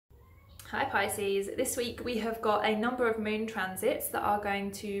Hi Pisces, this week we have got a number of moon transits that are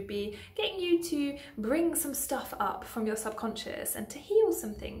going to be getting you to bring some stuff up from your subconscious and to heal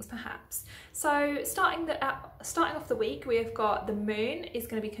some things perhaps. So starting off the week, we have got the moon is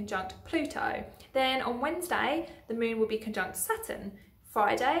going to be conjunct Pluto. Then on Wednesday, the moon will be conjunct Saturn.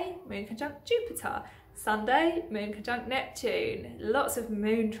 Friday, moon conjunct Jupiter. Sunday, moon conjunct Neptune. Lots of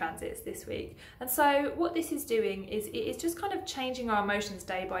moon transits this week. And so what this is doing is it is just kind of changing our emotions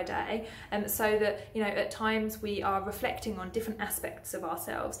day by day, so that, you know, at times we are reflecting on different aspects of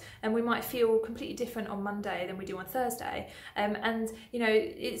ourselves, and we might feel completely different on Monday than we do on Thursday. And you know,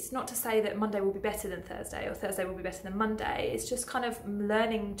 it's not to say that Monday will be better than Thursday or Thursday will be better than Monday. It's just kind of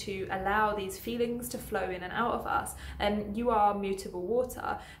learning to allow these feelings to flow in and out of us. And you are mutable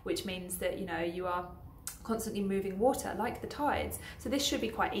water, which means that, you know, you are constantly moving water like the tides, so this should be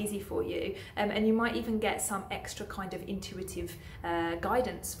quite easy for you, and you might even get some extra kind of intuitive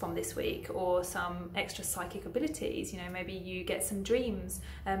guidance from this week, or some extra psychic abilities. You know, maybe you get some dreams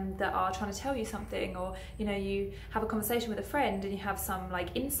that are trying to tell you something, or you know, you have a conversation with a friend and you have some like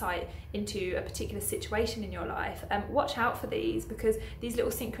insight into a particular situation in your life. Watch out for these, because these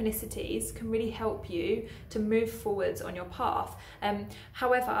little synchronicities can really help you to move forwards on your path.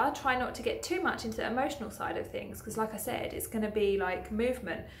 However, try not to get too much into the emotional side of things, because like I said, it's going to be like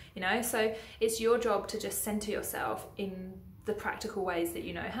movement, you know, so it's your job to just center yourself in the practical ways that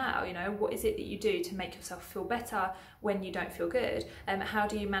you know how. You know, what is it that you do to make yourself feel better when you don't feel good? How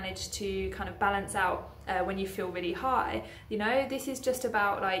do you manage to kind of balance out when you feel really high? You know, this is just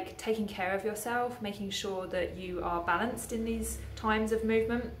about like taking care of yourself, making sure that you are balanced in these times of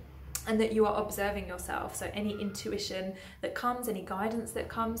movement, and that you are observing yourself. So any intuition that comes, any guidance that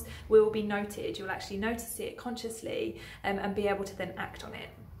comes, will be noted. You'll actually notice it consciously, and be able to then act on it.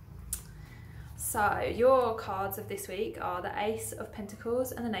 So your cards of this week are the Ace of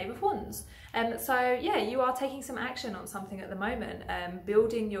Pentacles and the Knave of Wands. So yeah, you are taking some action on something at the moment,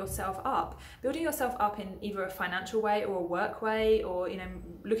 building yourself up in either a financial way or a work way, or you know,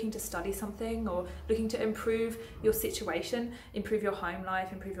 looking to study something, or looking to improve your situation, improve your home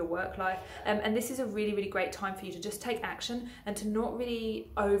life, improve your work life. And this is a really, really great time for you to just take action and to not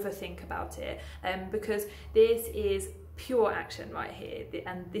really overthink about it, because this is pure action right here,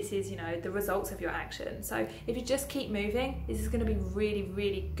 and this is, you know, the results of your action. So if you just keep moving, this is going to be really,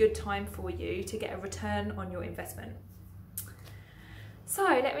 really good time for you to get a return on your investment. So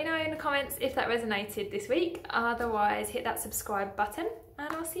let me know in the comments if that resonated this week. Otherwise, hit that subscribe button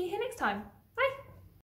and I'll see you here next time.